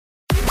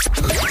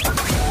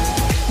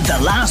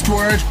The Last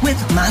Word with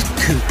Matt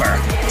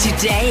Cooper.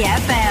 Today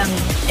FM.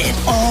 It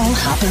all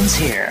happens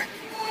here.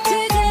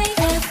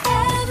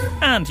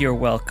 And you're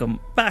welcome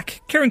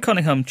back. Kieran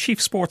Cunningham,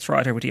 chief sports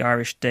writer with the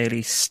Irish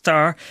Daily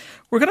Star.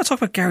 We're going to talk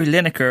about Gary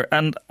Lineker,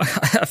 and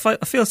I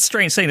feel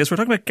strange saying this. We're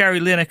talking about Gary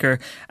Lineker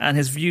and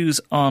his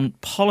views on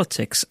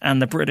politics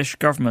and the British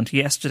government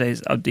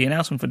yesterday's, the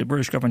announcement from the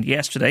British government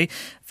yesterday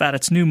that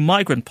its new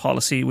migrant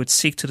policy would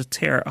seek to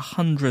deter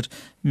 100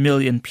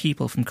 million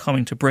people from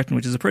coming to Britain,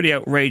 which is a pretty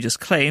outrageous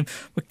claim.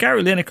 With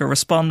Gary Lineker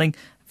responding,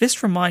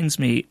 "This reminds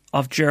me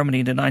of Germany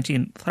in the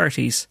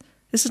 1930s.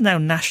 This is now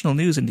national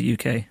news in the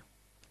UK."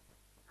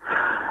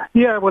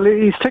 Yeah, well,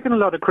 he's taken a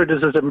lot of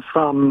criticism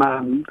from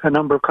a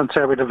number of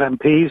Conservative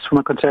MPs, from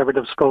a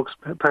Conservative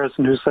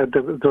spokesperson who said they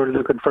were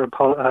looking for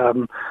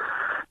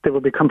they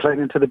would be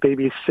complaining to the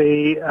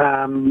BBC.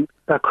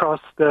 Across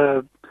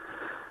the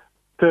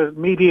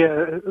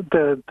media,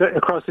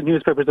 across the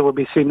newspapers, that would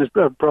be seen as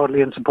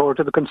broadly in support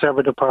of the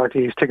Conservative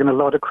Party. He's taken a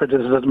lot of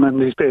criticism,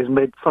 and he's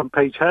made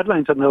front-page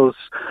headlines on those.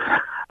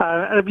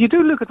 And if you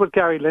do look at what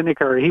Gary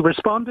Lineker, he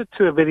responded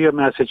to a video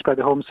message by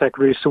the Home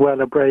Secretary,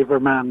 Suella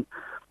Braverman,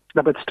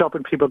 about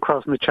stopping people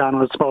crossing the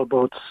channel in small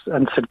boats,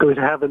 and said, "Good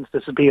heavens,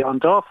 this is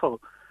beyond awful."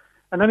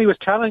 And then he was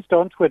challenged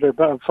on Twitter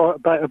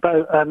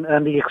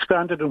and he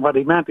expanded on what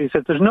he meant. He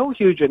said, "There's no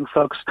huge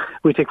influx.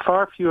 We take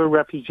far fewer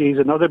refugees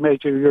than other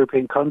major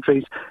European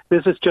countries.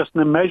 This is just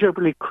an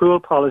immeasurably cruel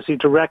policy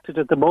directed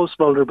at the most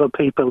vulnerable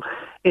people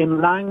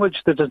in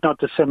language that is not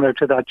dissimilar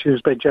to that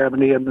used by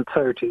Germany in the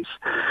 30s.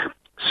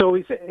 So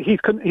he's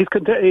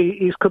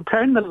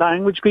comparing the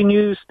language being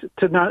used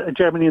to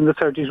Germany in the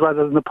 30s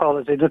rather than the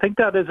policy. And I think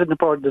that is an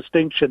important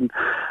distinction.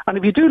 And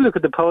if you do look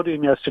at the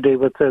podium yesterday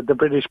with the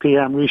British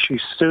PM, Rishi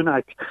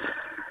Sunak,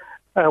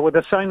 with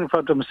a sign in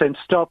front of him saying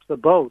 "Stop the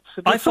boats."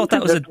 I thought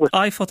that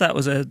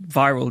was a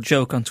viral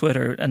joke on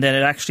Twitter, and then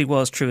it actually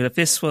was true that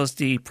this was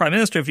the Prime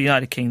Minister of the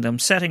United Kingdom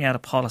setting out a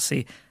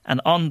policy, and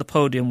on the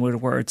podium were the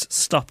words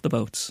 "Stop the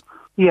boats."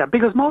 Yeah,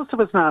 because most of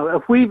us now,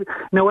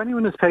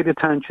 anyone who's paid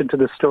attention to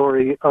the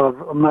story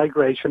of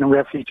migration and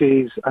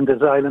refugees and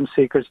asylum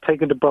seekers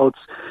taken to boats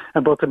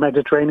in both the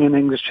Mediterranean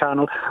and English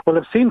Channel will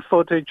have seen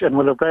footage and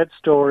will have read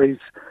stories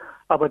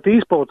about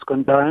these boats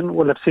going down,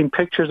 will have seen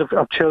pictures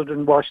of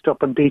children washed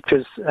up on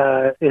beaches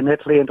in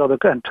Italy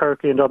and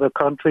Turkey and other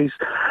countries.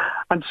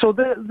 And so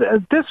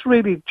this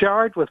really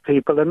jarred with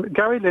people, and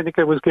Gary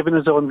Lineker was given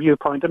his own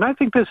viewpoint. And I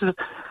think this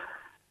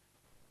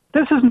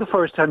isn't the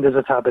first time this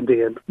has happened,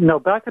 Ian. No,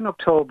 back in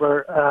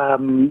October,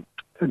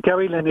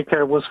 Gary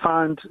Lineker was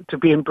found to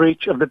be in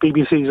breach of the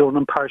BBC's own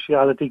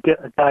impartiality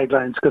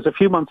guidelines, because a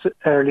few months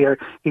earlier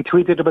he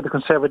tweeted about the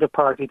Conservative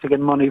Party to get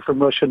money from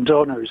Russian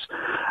donors.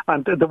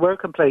 And there were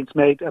complaints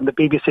made, and the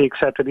BBC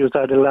accepted he was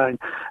out of line.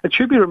 It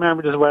should be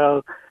remembered as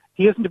well,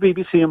 he isn't a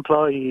BBC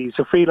employee, he's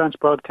a freelance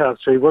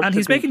broadcaster. And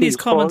he's making these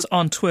comments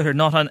on Twitter,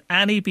 not on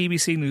any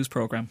BBC news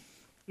programme.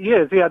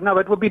 Yes, yeah. No,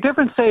 it would be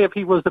different, say, if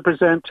he was the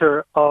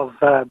presenter of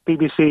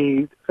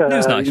BBC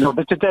Newsnight.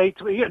 The Today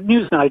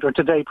Newsnight or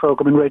Today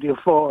programme in Radio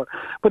 4.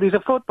 But he's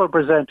a football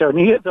presenter, and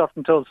he is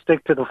often told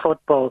stick to the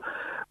football.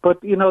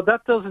 But,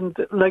 that doesn't,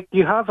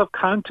 you have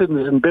accountants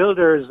and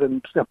builders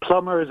and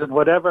plumbers and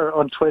whatever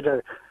on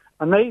Twitter,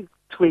 and they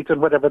tweet on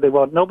whatever they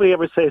want. Nobody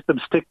ever says to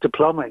them stick to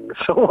plumbing.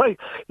 So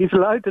he's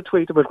allowed to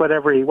tweet about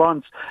whatever he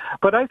wants.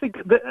 But I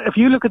think if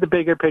you look at the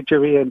bigger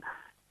picture, Ian,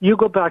 you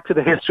go back to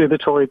the history of the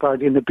Tory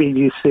party and the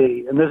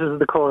BBC, and this is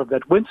the core of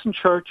that. Winston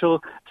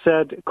Churchill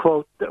said,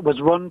 quote, "It was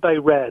run by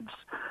Reds."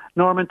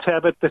 Norman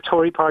Tebbit, the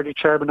Tory party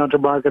chairman under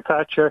Margaret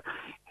Thatcher,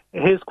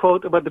 his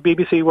quote about the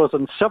BBC was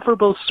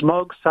 "insufferable,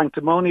 smug,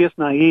 sanctimonious,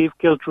 naive,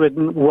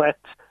 guilt-ridden, wet,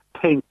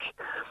 pink."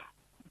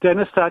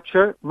 Dennis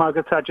Thatcher,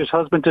 Margaret Thatcher's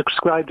husband,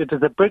 described it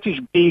as a British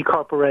B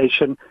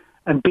corporation,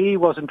 and B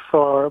wasn't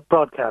for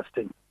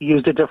broadcasting. He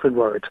used a different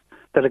word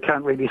that I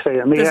can't really say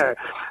on the air.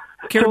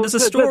 Kieran, there's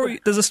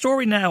a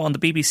story now on the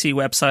BBC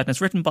website, and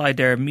it's written by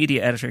their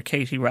media editor,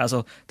 Katie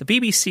Razzle. The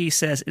BBC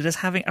says it is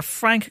having a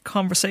frank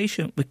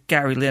conversation with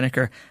Gary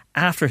Lineker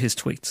after his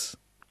tweets.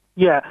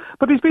 Yeah,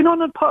 but he's been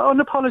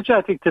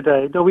unapologetic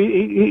today. Though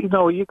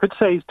you could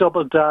say he's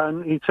doubled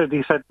down. He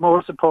said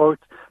more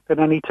support than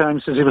any time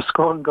since he was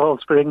scoring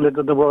goals for England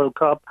in the World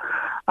Cup,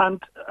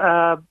 and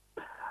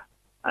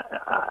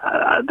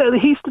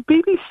he's the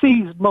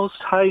BBC's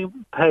most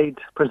high-paid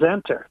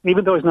presenter,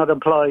 even though he's not an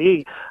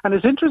employee. And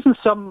it's interesting,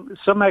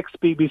 some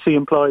ex-BBC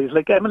employees,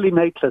 like Emily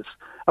Maitlis,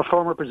 a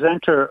former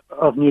presenter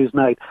of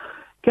Newsnight,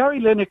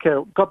 Gary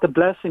Lineker got the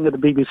blessing of the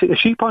BBC.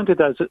 She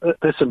pointed out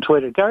this on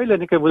Twitter. Gary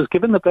Lineker was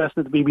given the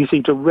blessing of the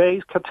BBC to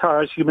raise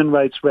Qatar's human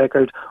rights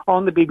record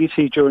on the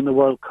BBC during the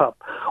World Cup.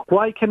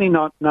 Why can he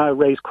not now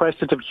raise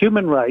questions of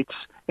human rights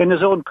in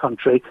his own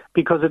country?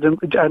 Is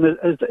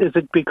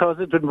it because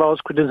it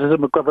involves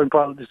criticism of government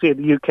policy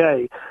in the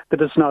UK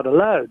that it's not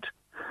allowed?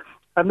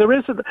 And there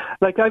is,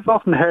 I've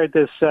often heard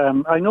this,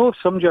 I know of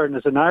some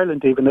journalists in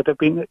Ireland even that have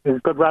been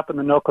good rapping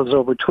the knuckles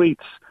over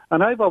tweets.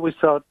 And I've always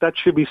thought that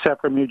should be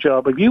separate from your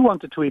job. If you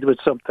want to tweet about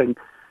something,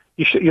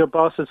 your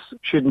bosses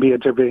shouldn't be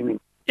intervening.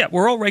 Yeah,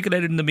 we're all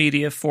regulated in the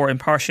media for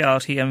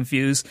impartiality and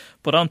views,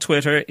 but on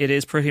Twitter it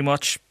is pretty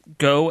much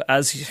do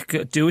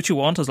what you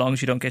want as long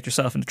as you don't get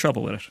yourself into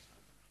trouble with it.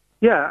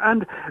 Yeah,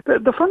 and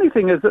the funny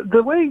thing is that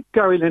the way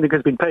Gary Lineker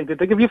has been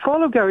painted, like if you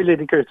follow Gary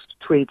Lineker's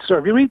tweets or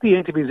if you read the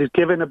interviews he's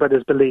given about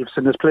his beliefs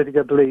and his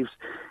political beliefs,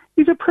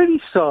 he's a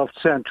pretty soft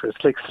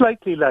centrist, like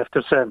slightly left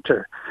of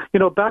centre. You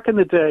know, back in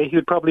the day, he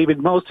would probably be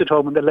most at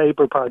home in the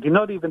Labour Party,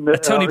 not even the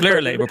Tony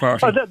Blair Labour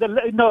Party. The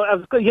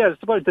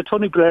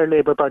Tony Blair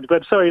Labour Party. But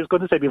I'm sorry, I was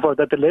going to say before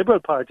that the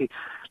Liberal Party,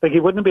 like he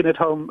wouldn't have been at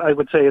home, I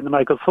would say, in the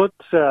Michael Foot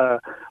or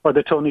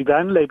the Tony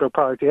Benn Labour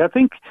Party. I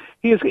think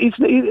he's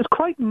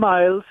quite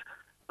mild.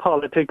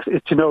 Politics,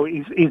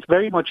 he's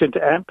very much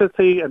into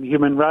empathy and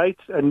human rights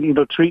and,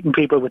 treating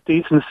people with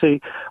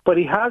decency. But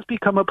he has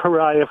become a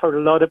pariah for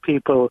a lot of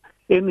people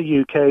in the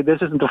UK.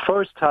 This isn't the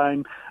first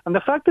time. And the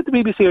fact that the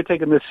BBC are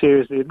taking this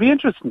seriously, it'd be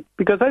interesting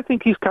because I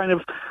think his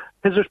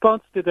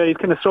response today, he's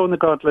kind of thrown the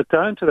gauntlet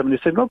down to them and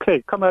he's saying,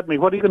 OK, come at me.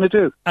 What are you going to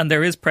do? And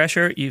there is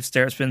pressure.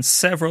 There's been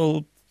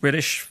several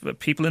British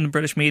people in the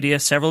British media,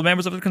 several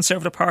members of the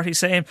Conservative Party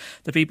saying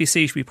the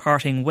BBC should be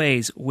parting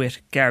ways with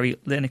Gary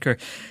Lineker.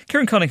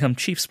 Kieran Cunningham,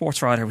 chief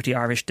sports writer with the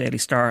Irish Daily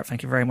Star,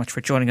 thank you very much for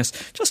joining us.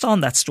 Just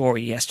on that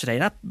story yesterday,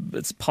 that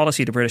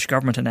policy the British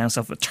government announced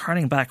of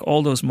turning back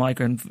all those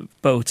migrant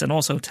boats and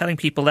also telling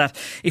people that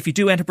if you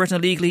do enter Britain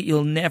illegally,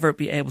 you'll never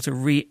be able to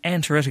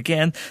re-enter it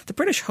again. The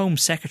British Home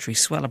Secretary,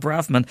 Suella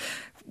Braverman,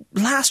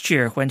 last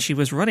year when she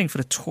was running for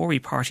the Tory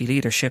party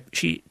leadership,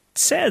 she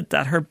said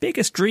that her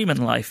biggest dream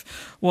in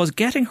life was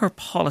getting her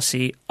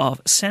policy of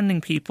sending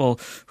people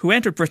who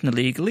entered Britain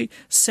illegally,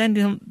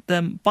 sending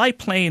them by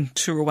plane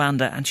to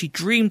Rwanda, and she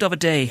dreamed of a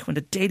day when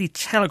the Daily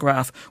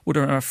Telegraph would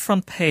have on a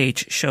front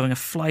page showing a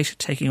flight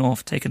taking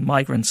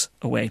migrants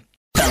away.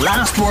 The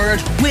Last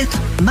Word with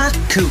Matt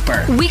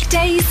Cooper.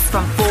 Weekdays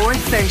from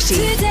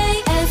 4:30.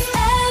 Today